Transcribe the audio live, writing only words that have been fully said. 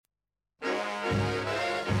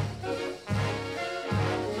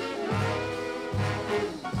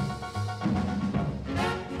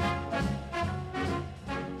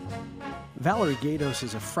Valerie Gatos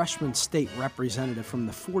is a freshman state representative from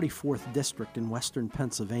the 44th District in western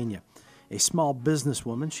Pennsylvania. A small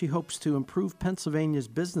businesswoman, she hopes to improve Pennsylvania's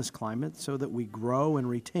business climate so that we grow and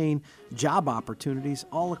retain job opportunities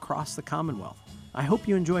all across the Commonwealth. I hope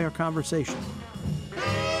you enjoy our conversation.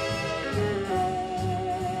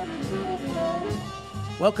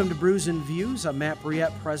 Welcome to Brews and Views. I'm Matt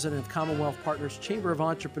Briette, president of Commonwealth Partners Chamber of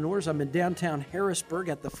Entrepreneurs. I'm in downtown Harrisburg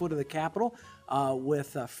at the foot of the Capitol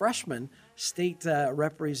with freshman state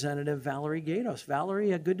representative Valerie Gatos.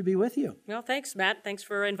 Valerie, good to be with you. Well, thanks, Matt. Thanks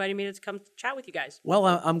for inviting me to come chat with you guys. Well,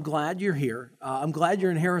 I'm glad you're here. I'm glad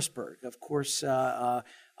you're in Harrisburg. Of course,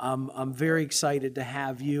 I'm very excited to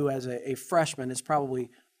have you as a freshman. It's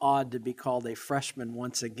probably odd to be called a freshman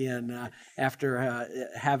once again after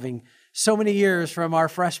having so many years from our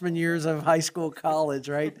freshman years of high school, college,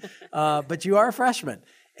 right? But you are a freshman.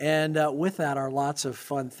 And with that are lots of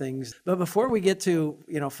fun things. But before we get to,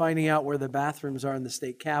 finding out where the bathrooms are in the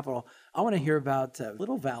state capitol, I want to hear about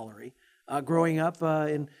little Valerie growing up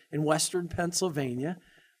in western Pennsylvania.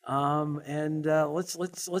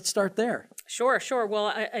 Let's start there. Sure.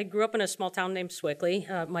 Well, I grew up in a small town named Swickley.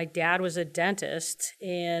 My dad was a dentist,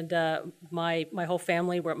 and my whole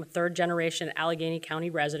family were a third generation Allegheny County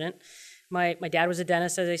resident. My dad was a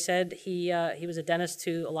dentist, as I said. He was a dentist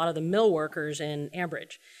to a lot of the mill workers in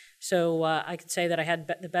Ambridge. So I could say that I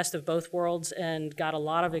had the best of both worlds and got a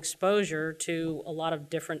lot of exposure to a lot of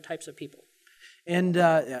different types of people. And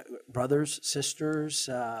brothers, sisters,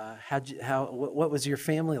 what was your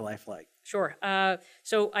family life like? Sure.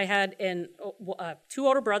 So I had two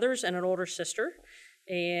older brothers and an older sister.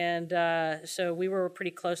 And so we were a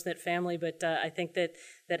pretty close-knit family, but I think that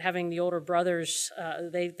having the older brothers,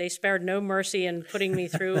 they spared no mercy in putting me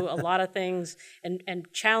through a lot of things and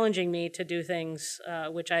challenging me to do things,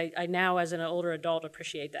 which I now, as an older adult,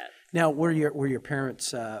 appreciate that. Now, were your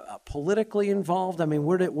parents politically involved? I mean,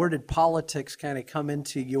 where did politics kind of come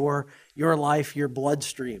into your life, your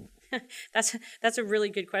bloodstream? That's a really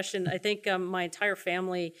good question. I think my entire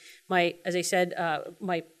family, as I said,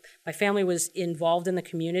 my family was involved in the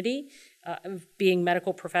community, being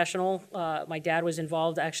medical professional. My dad was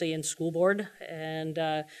involved actually in school board, and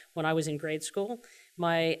when I was in grade school,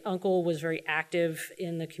 my uncle was very active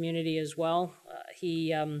in the community as well.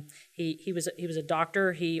 He was a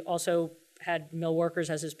doctor. He also had mill workers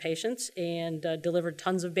as his patients and delivered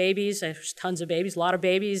tons of babies, a lot of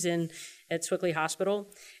babies at Swickley Hospital.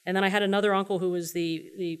 And then I had another uncle who was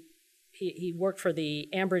he worked for the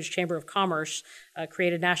Ambridge Chamber of Commerce,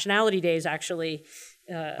 created nationality days actually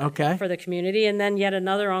for the community. And then yet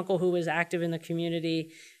another uncle who was active in the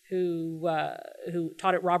community who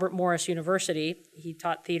taught at Robert Morris University. He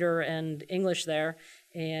taught theater and English there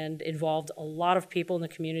and involved a lot of people in the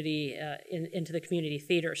community into the community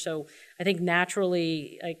theater. So I think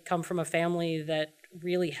naturally I come from a family that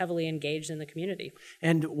really heavily engaged in the community.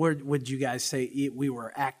 And would you guys say we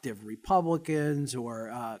were active Republicans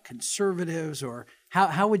or conservatives, or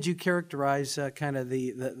how would you characterize kind of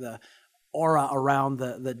the aura around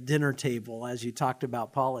the dinner table as you talked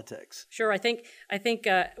about politics? Sure, I think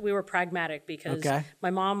we were pragmatic because my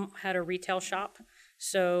mom had a retail shop.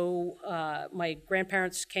 So my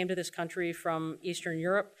grandparents came to this country from Eastern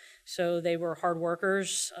Europe, so they were hard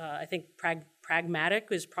workers. I think pragmatic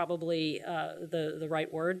is probably the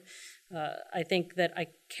right word. I think that I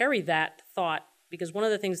carry that thought because one of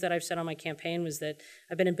the things that I've said on my campaign was that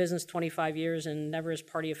I've been in business 25 years and never is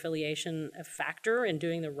party affiliation a factor in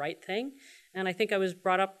doing the right thing. And I think I was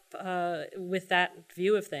brought up with that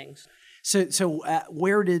view of things. So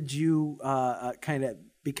where did you kind of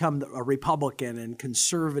become a Republican and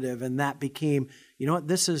conservative, and that became,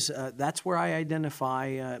 that's where I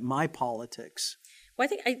identify my politics? Well, I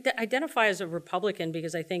think I identify as a Republican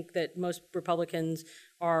because I think that most Republicans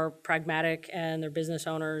are pragmatic and they're business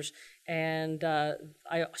owners, and I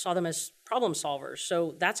saw them as problem solvers.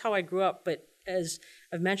 So that's how I grew up. But as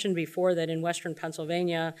I've mentioned before, that in Western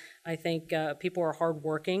Pennsylvania, I think people are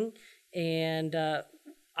hardworking, and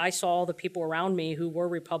I saw the people around me who were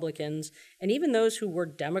Republicans, and even those who were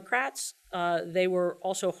Democrats, they were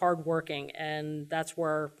also hardworking, and that's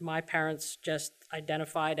where my parents just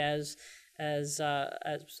identified as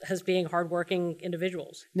being hardworking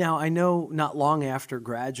individuals. Now, I know not long after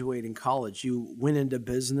graduating college, you went into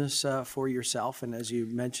business for yourself, and as you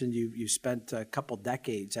mentioned, you spent a couple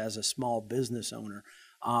decades as a small business owner.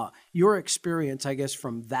 Your experience, I guess,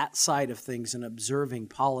 from that side of things and observing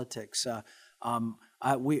politics.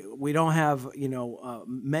 We don't have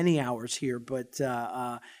many hours here, but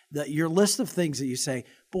your list of things that you say,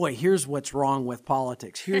 boy, here's what's wrong with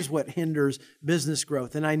politics. Here's what hinders business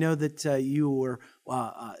growth. And I know that you were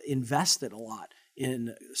invested a lot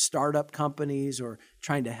in startup companies or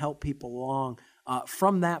trying to help people along.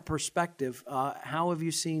 From that perspective, how have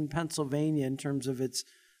you seen Pennsylvania in terms of its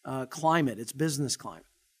climate, its business climate?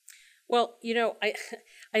 Well,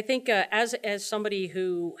 I think as somebody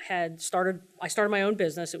who I started my own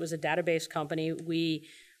business. It was a database company.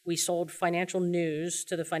 We sold financial news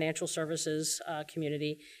to the financial services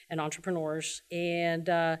community and entrepreneurs, and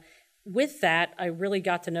with that, I really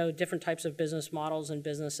got to know different types of business models and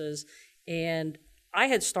businesses. And I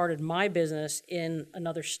had started my business in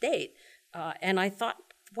another state, and I thought,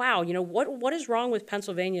 wow, what is wrong with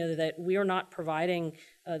Pennsylvania that we are not providing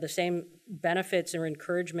the same benefits or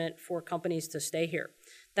encouragement for companies to stay here?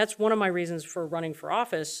 That's one of my reasons for running for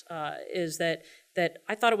office, is that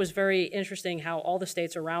I thought it was very interesting how all the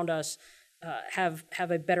states around us have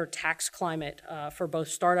a better tax climate for both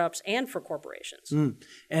startups and for corporations.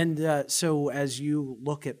 And so as you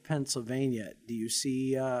look at Pennsylvania, do you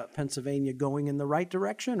see Pennsylvania going in the right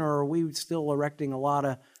direction, or are we still erecting a lot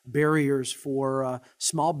of barriers for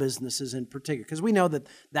small businesses in particular? Because we know that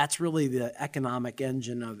that's really the economic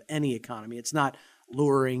engine of any economy. It's not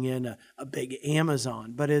luring in a big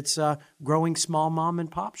Amazon, but it's growing small mom and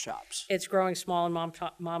pop shops. It's growing small and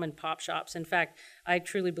mom and pop shops. In fact, I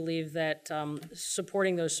truly believe that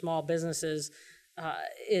supporting those small businesses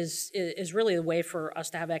is really the way for us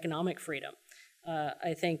to have economic freedom.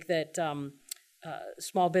 I think that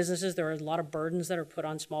small businesses, there are a lot of burdens that are put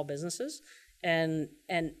on small businesses, and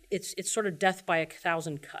it's sort of death by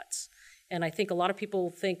 1,000 cuts. And I think a lot of people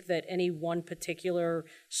think that any one particular,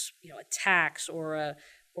 a tax or a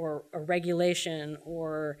regulation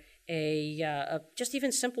or a just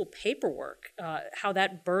even simple paperwork, how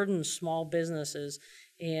that burdens small businesses.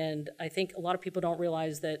 And I think a lot of people don't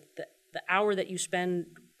realize that the hour that you spend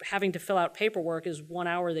having to fill out paperwork is 1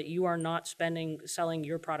 hour that you are not spending selling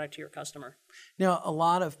your product to your customer. Now, a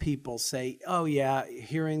lot of people say, oh, yeah,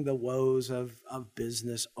 hearing the woes of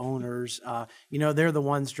business owners, they're the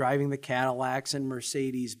ones driving the Cadillacs and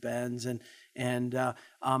Mercedes-Benz. And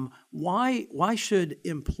why should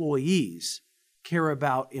employees care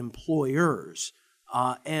about employers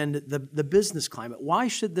and the business climate? Why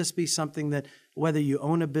should this be something that, whether you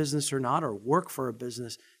own a business or not or work for a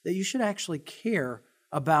business, that you should actually care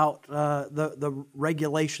about the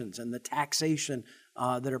regulations and the taxation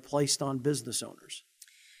that are placed on business owners?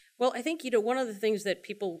 Well, I think, one of the things that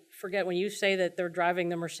people forget when you say that they're driving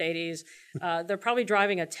the Mercedes, they're probably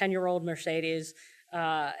driving a 10-year-old Mercedes.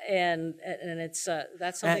 And it's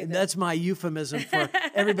that's something that's my euphemism for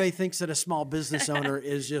everybody thinks that a small business owner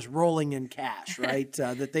is just rolling in cash, right?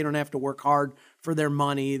 That they don't have to work hard for their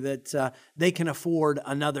money, that they can afford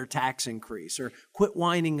another tax increase, or quit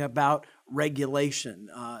whining about regulation.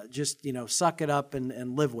 Just suck it up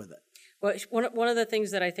and live with it. Well, one of the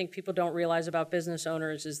things that I think people don't realize about business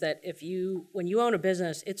owners is that when you own a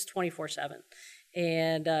business, it's 24/7.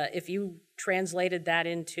 And if you translated that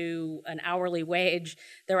into an hourly wage,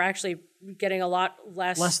 they're actually getting a lot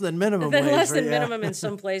less than minimum wage, less than minimum in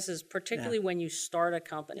some places, particularly when you start a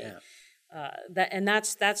company.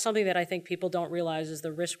 That's something that I think people don't realize is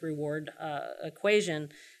the risk reward equation.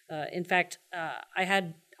 In fact, I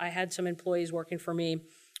had some employees working for me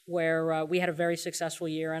where we had a very successful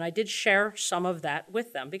year, and I did share some of that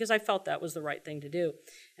with them because I felt that was the right thing to do.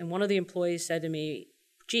 And one of the employees said to me,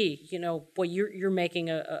 gee, boy, you're making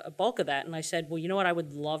a bulk of that. And I said, well, you know what? I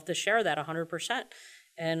would love to share that 100%.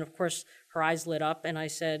 And of course, her eyes lit up, and I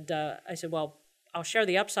said, well, I'll share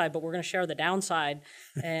the upside, but we're going to share the downside.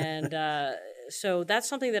 And so that's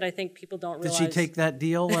something that I think people don't realize. Did she take that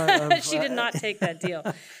deal? She did not take that deal.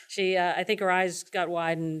 She, I think her eyes got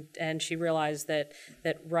wide, and she realized that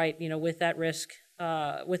right, with that risk,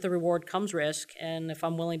 with the reward comes risk, and if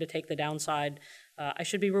I'm willing to take the downside, I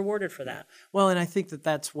should be rewarded for that. Well, and I think that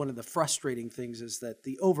that's one of the frustrating things is that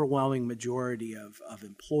the overwhelming majority of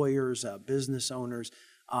employers, business owners,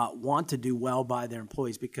 want to do well by their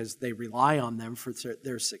employees because they rely on them for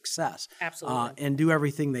their success. Absolutely. And do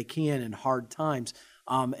everything they can in hard times.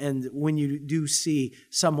 And when you do see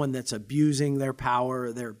someone that's abusing their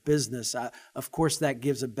power, their business, of course, that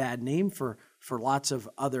gives a bad name for lots of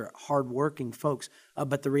other hardworking folks.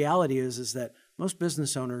 But the reality is that most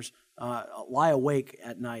business owners lie awake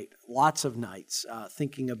at night, lots of nights,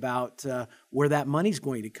 thinking about where that money's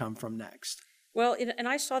going to come from next. Well, and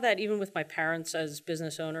I saw that even with my parents as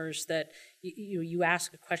business owners, that you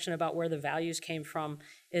ask a question about where the values came from,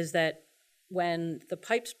 is that when the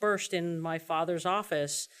pipes burst in my father's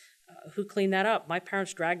office, who cleaned that up? My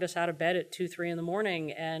parents dragged us out of bed at 2, 3 in the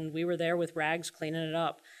morning, and we were there with rags cleaning it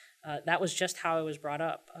up. That was just how I was brought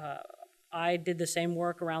up. I did the same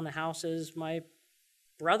work around the house as my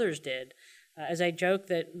brothers did. As I joke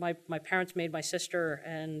that my parents made my sister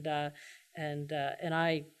and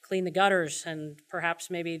I clean the gutters, and perhaps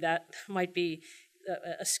maybe that might be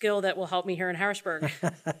a skill that will help me here in Harrisburg.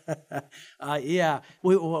 Yeah,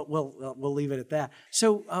 we'll leave it at that.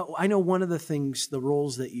 So I know one of the things, the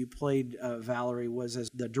roles that you played, Valerie, was as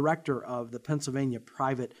the director of the Pennsylvania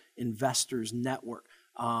Private Investors Network.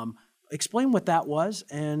 Explain what that was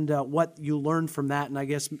and what you learned from that, and I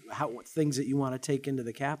guess things that you want to take into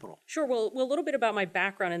the Capitol. Sure. Well, a little bit about my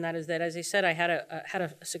background in that is that, as I said, I had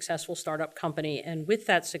a successful startup company, and with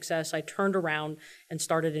that success, I turned around and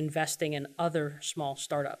started investing in other small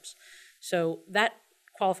startups. So that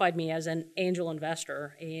qualified me as an angel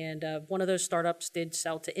investor, and one of those startups did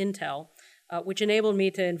sell to Intel, which enabled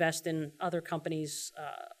me to invest in other companies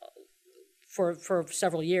for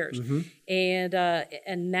several years. And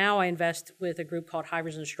now I invest with a group called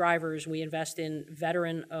Hivers and Strivers. We invest in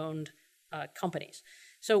veteran-owned companies.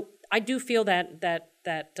 So I do feel that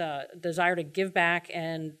desire to give back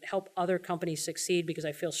and help other companies succeed, because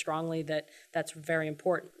I feel strongly that that's very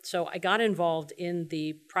important. So I got involved in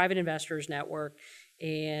the Private Investors Network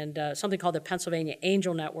and something called the Pennsylvania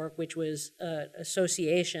Angel Network, which was an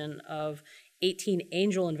association of 18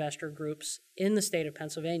 angel investor groups in the state of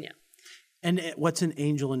Pennsylvania. And what's an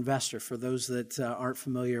angel investor for those that aren't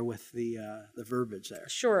familiar with the verbiage there?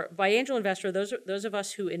 Sure. By angel investor, those of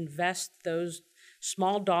us who invest those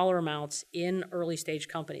small dollar amounts in early stage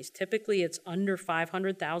companies. Typically, it's under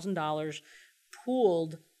 $500,000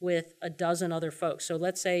 pooled with a dozen other folks. So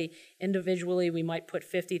let's say individually we might put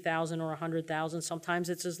 50,000 or 100,000. Sometimes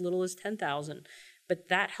it's as little as 10,000. But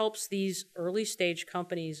that helps these early stage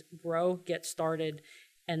companies grow, get started.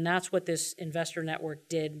 And that's what this investor network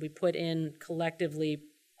did. We put in collectively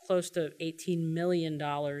close to $18 million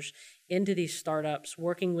into these startups,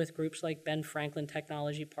 working with groups like Ben Franklin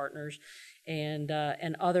Technology Partners and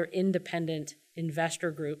other independent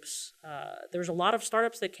investor groups. There's a lot of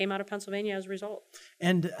startups that came out of Pennsylvania as a result.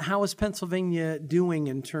 And how is Pennsylvania doing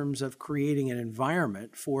in terms of creating an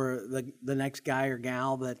environment for the next guy or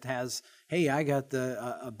gal that has, hey, I got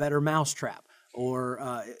a better mousetrap,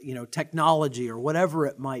 or technology, or whatever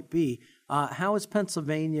it might be? How is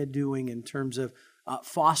Pennsylvania doing in terms of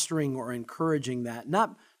fostering or encouraging that?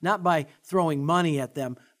 Not by throwing money at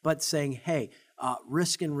them, but saying, hey,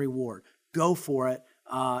 risk and reward, go for it,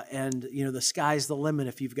 and the sky's the limit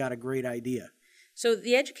if you've got a great idea. So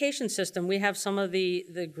the education system, we have some of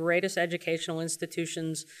the greatest educational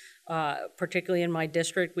institutions, particularly in my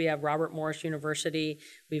district. We have Robert Morris University.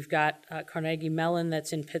 We've got Carnegie Mellon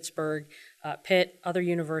that's in Pittsburgh, Pitt, other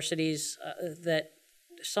universities that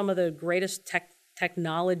some of the greatest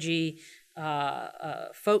technology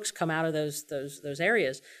folks come out of those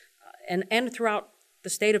areas, and throughout the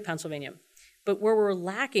state of Pennsylvania. But where we're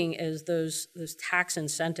lacking is those tax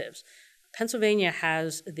incentives. Pennsylvania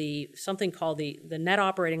has something called the net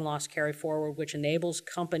operating loss carry forward, which enables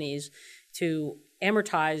companies to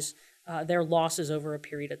amortize their losses over a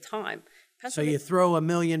period of time. So you throw $1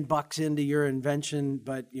 million into your invention,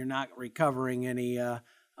 but you're not recovering any. You're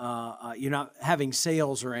not having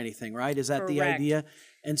sales or anything, right? Is that Correct. The idea?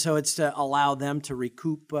 And so it's to allow them to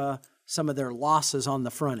recoup some of their losses on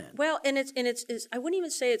the front end. Well, and it's I wouldn't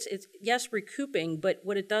even say it's yes, recouping, but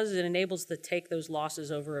what it does is it enables to take those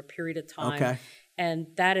losses over a period of time. Okay. And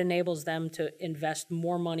that enables them to invest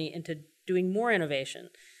more money into doing more innovation.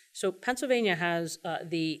 So Pennsylvania has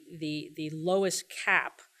the lowest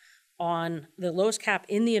cap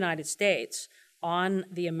in the United States on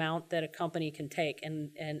the amount that a company can take, and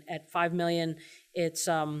at $5 million, it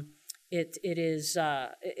is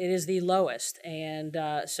the lowest, and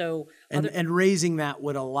so and raising that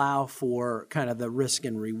would allow for kind of the risk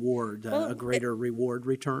and reward, a greater reward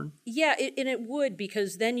return. Yeah, and it would,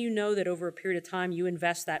 because then you know that over a period of time you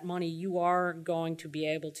invest that money, you are going to be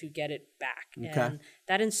able to get it back, and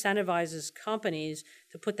that incentivizes companies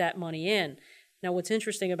to put that money in. Now, what's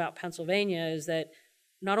interesting about Pennsylvania is that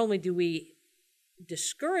not only do we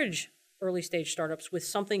discourage early stage startups with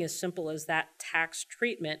something as simple as that tax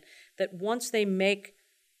treatment, that once they make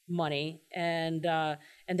money and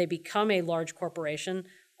they become a large corporation,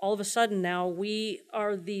 all of a sudden now we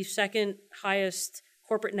are the second highest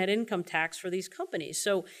corporate net income tax for these companies.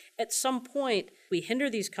 So at some point, we hinder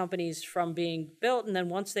these companies from being built, and then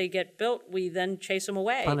once they get built, we then chase them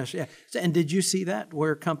away. Punish, yeah. And did you see that,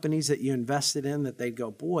 where companies that you invested in, that they'd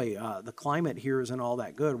go, boy, the climate here isn't all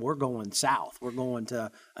that good. We're going south. We're going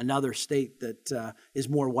to another state that is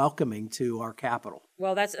more welcoming to our capital.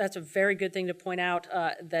 Well, that's a very good thing to point out,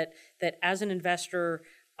 that as an investor,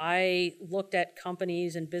 I looked at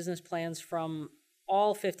companies and business plans from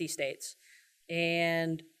all 50 states.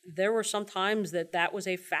 And there were some times that was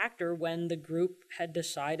a factor when the group had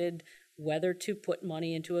decided whether to put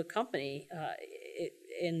money into a company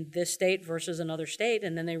in this state versus another state.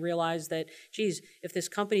 And then they realized that, geez, if this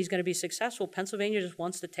company is going to be successful, Pennsylvania just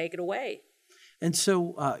wants to take it away. And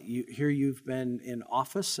so you've been in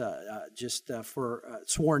office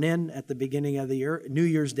sworn in at the beginning of the year, New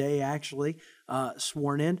Year's Day actually,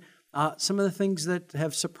 sworn in. Some of the things that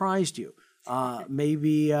have surprised you,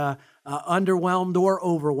 maybe underwhelmed or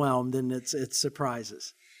overwhelmed in its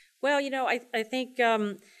surprises. Well, I think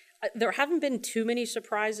there haven't been too many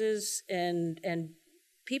surprises, and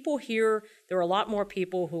people here, there are a lot more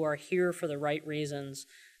people who are here for the right reasons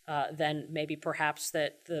than maybe perhaps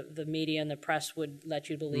that the media and the press would let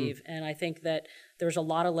you believe. And I think that there's a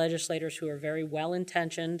lot of legislators who are very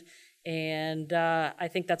well-intentioned, and I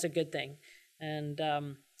think that's a good thing. And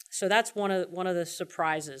so that's one of the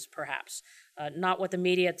surprises, perhaps, not what the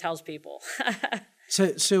media tells people.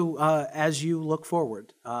 So as you look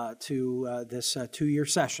forward to this 2-year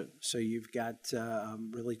session, so you've got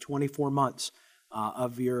really 24 months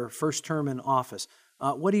of your first term in office,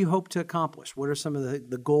 what do you hope to accomplish? What are some of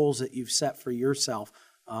the goals that you've set for yourself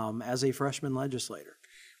as a freshman legislator?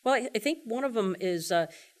 Well, I think one of them is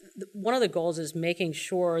one of the goals is making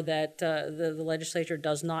sure that the legislature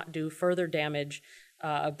does not do further damage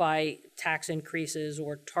by tax increases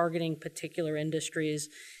or targeting particular industries.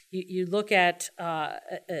 You look at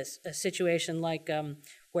a situation like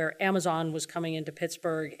where Amazon was coming into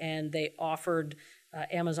Pittsburgh and they offered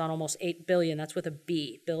Amazon almost $8 billion, that's with a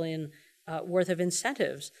B, billion worth of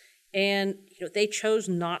incentives. And they chose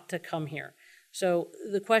not to come here. So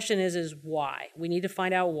the question is why? We need to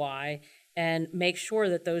find out why and make sure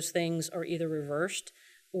that those things are either reversed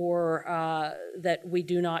or that we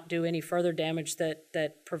do not do any further damage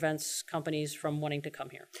that prevents companies from wanting to come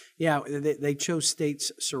here. Yeah, they chose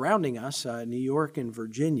states surrounding us, New York and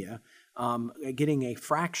Virginia, getting a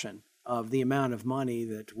fraction of the amount of money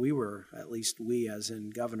that at least we as in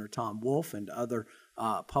Governor Tom Wolf and other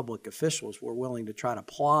public officials were willing to try to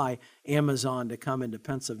ply Amazon to come into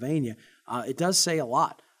Pennsylvania. It does say a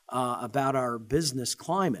lot about our business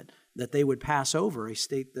climate that they would pass over a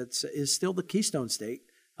state that is still the Keystone State,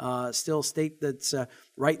 still a state that's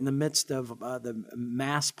right in the midst of the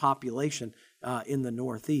mass population in the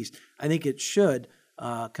Northeast. I think it should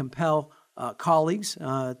compel colleagues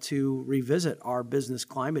to revisit our business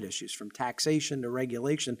climate issues from taxation to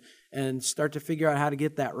regulation and start to figure out how to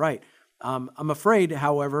get that right. I'm afraid,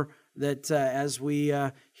 however, that as we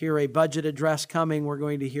hear a budget address coming, we're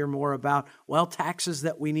going to hear more about, taxes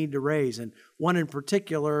that we need to raise, and one in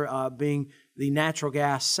particular being the natural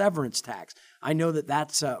gas severance tax. I know that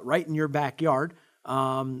that's right in your backyard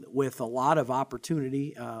with a lot of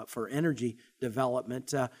opportunity for energy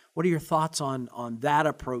development. What are your thoughts on that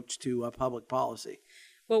approach to public policy?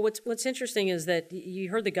 Well, what's interesting is that you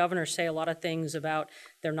heard the governor say a lot of things about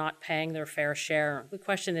they're not paying their fair share. The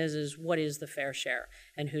question is what is the fair share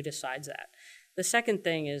and who decides that? The second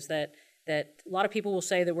thing is that a lot of people will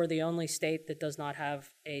say that we're the only state that does not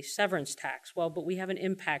have a severance tax. Well, but we have an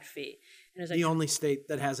impact fee. And the only state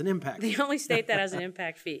that has an impact fee. The only state that has an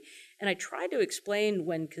impact fee. And I tried to explain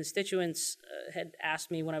when constituents had asked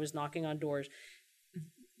me when I was knocking on doors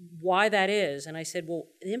why that is. And I said, well,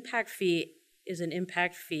 the impact fee is an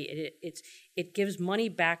impact fee. It gives money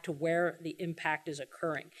back to where the impact is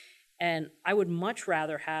occurring. And I would much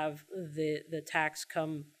rather have the tax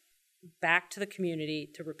come back to the community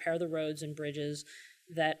to repair the roads and bridges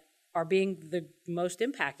that are being the most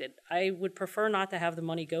impacted. I would prefer not to have the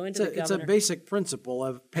money go into the governor. It's a basic principle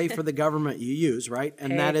of pay for the government you use, right?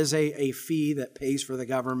 And that is a fee that pays for the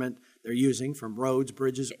government they're using from roads,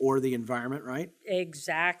 bridges, or the environment, right?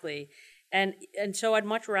 Exactly. And so I'd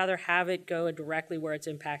much rather have it go directly where it's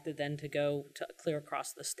impacted than to go to clear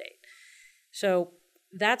across the state. So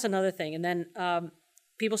that's another thing. And then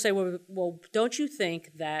people say, well, don't you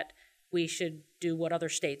think that we should do what other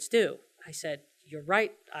states do? I said, you're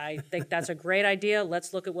right. I think that's a great idea.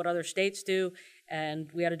 Let's look at what other states do, and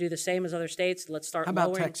we ought to do the same as other states. Let's start lowering. How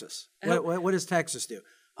about Texas? What does Texas do?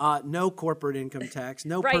 No corporate income tax,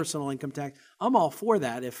 no right. Personal income tax. I'm all for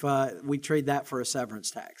that if we trade that for a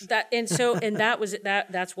severance tax.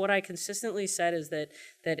 That's what I consistently said is that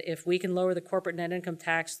if we can lower the corporate net income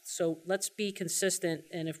tax, so let's be consistent.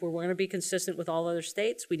 And if we're going to be consistent with all other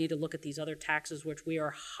states, we need to look at these other taxes, which we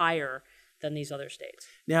are higher than these other states.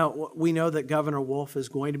 Now, we know that Governor Wolf is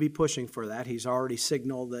going to be pushing for that. He's already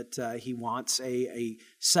signaled that he wants a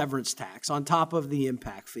severance tax on top of the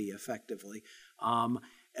impact fee, effectively.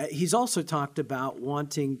 He's also talked about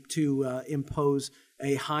wanting to impose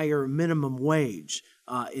a higher minimum wage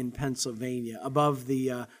in Pennsylvania, above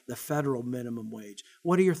the federal minimum wage.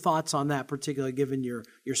 What are your thoughts on that, particularly given your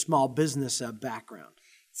small business background?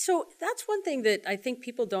 So that's one thing that I think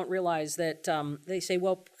people don't realize, that they say,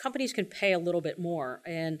 well, companies can pay a little bit more.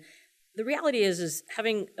 And the reality is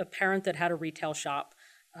having a parent that had a retail shop,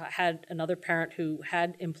 had another parent who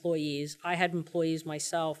had employees, I had employees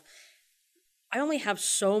myself, I only have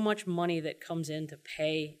so much money that comes in to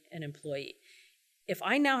pay an employee. If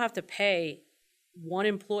I now have to pay one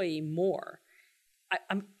employee more,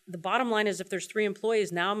 the bottom line is if there's 3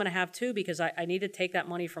 employees, now I'm going to have 2 because I need to take that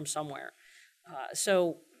money from somewhere.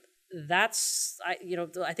 So that's,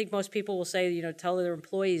 I think most people will say, tell their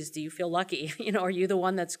employees, do you feel lucky? Are you the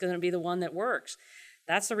one that's going to be the one that works?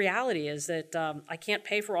 That's the reality, is that I can't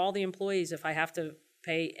pay for all the employees if I have to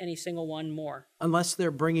pay any single one more. Unless they're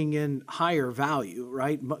bringing in higher value,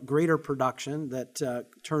 right? Greater production that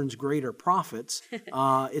turns greater profits,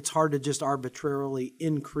 it's hard to just arbitrarily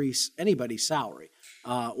increase anybody's salary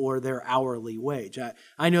or their hourly wage.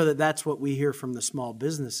 I know that that's what we hear from the small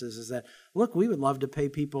businesses, is that, look, we would love to pay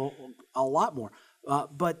people a lot more.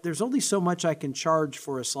 But there's only so much I can charge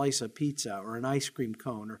for a slice of pizza or an ice cream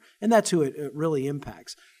cone, and that's who it really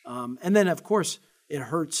impacts. And then, of course, it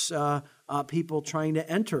hurts people trying to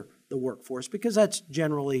enter the workforce, because that's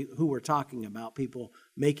generally who we're talking about, people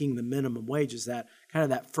making the minimum wage, is that kind of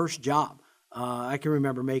that first job. I can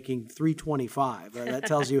remember making $3.25. That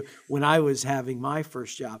tells you when I was having my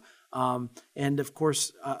first job. And of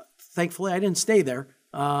course, thankfully, I didn't stay there.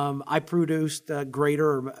 I produced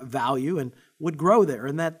greater value and would grow there.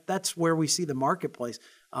 And that's where we see the marketplace.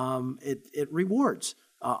 It rewards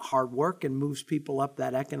hard work and moves people up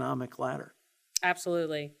that economic ladder.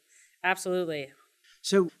 Absolutely. Absolutely.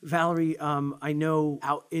 So, Valerie, I know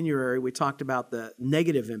out in your area, we talked about the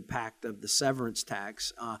negative impact of the severance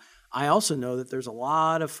tax. I also know that there's a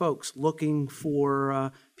lot of folks looking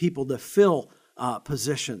for people to fill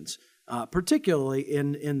positions, particularly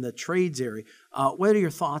in the trades area. What are your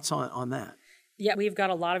thoughts on that? Yeah, we've got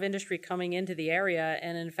a lot of industry coming into the area,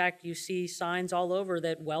 and in fact, you see signs all over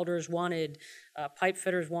that welders wanted, pipe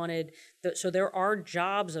fitters wanted. So there are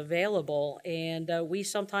jobs available, and we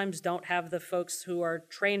sometimes don't have the folks who are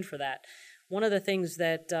trained for that. One of the things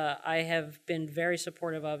that I have been very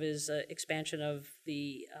supportive of is expansion of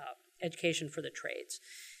the education for the trades.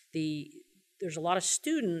 There's a lot of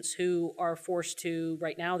students who are forced to,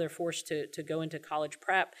 right now, they're forced to go into college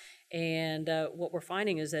prep, and what we're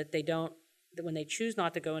finding is that when they choose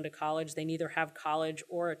not to go into college, they neither have college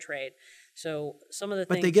or a trade. So some of the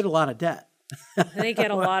things... But they get a lot of debt. They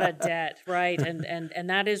get a lot of debt, right? And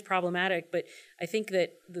that is problematic. But I think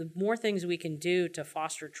that the more things we can do to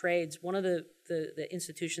foster trades, one of the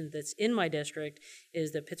institutions that's in my district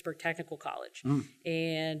is the Pittsburgh Technical College.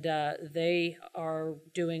 And they are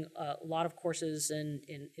doing a lot of courses in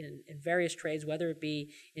various trades, whether it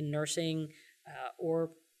be in nursing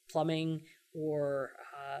or plumbing or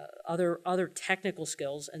other technical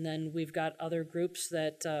skills. And then we've got other groups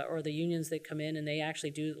that, or the unions that come in and they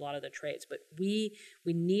actually do a lot of the trades. But we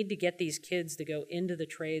need to get these kids to go into the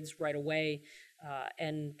trades right away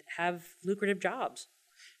and have lucrative jobs.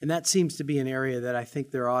 And that seems to be an area that I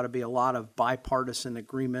think there ought to be a lot of bipartisan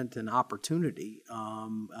agreement and opportunity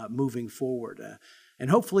moving forward. And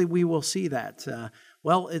hopefully we will see that.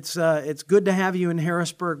 Well, it's good to have you in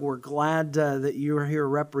Harrisburg. We're glad that you're here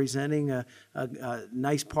representing a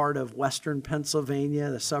nice part of western Pennsylvania,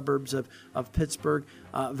 the suburbs of Pittsburgh.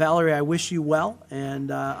 Valerie, I wish you well, and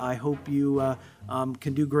I hope you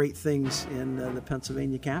can do great things in the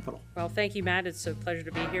Pennsylvania capital. Well, thank you, Matt. It's a pleasure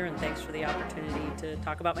to be here, and thanks for the opportunity to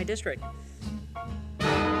talk about my district.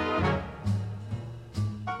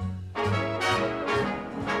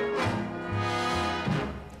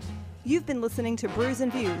 You've been listening to Brews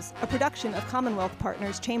and Views, a production of Commonwealth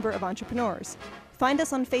Partners Chamber of Entrepreneurs. Find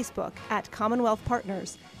us on Facebook at Commonwealth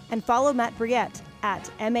Partners and follow Matt Briette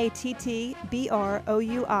at MattBrouillette.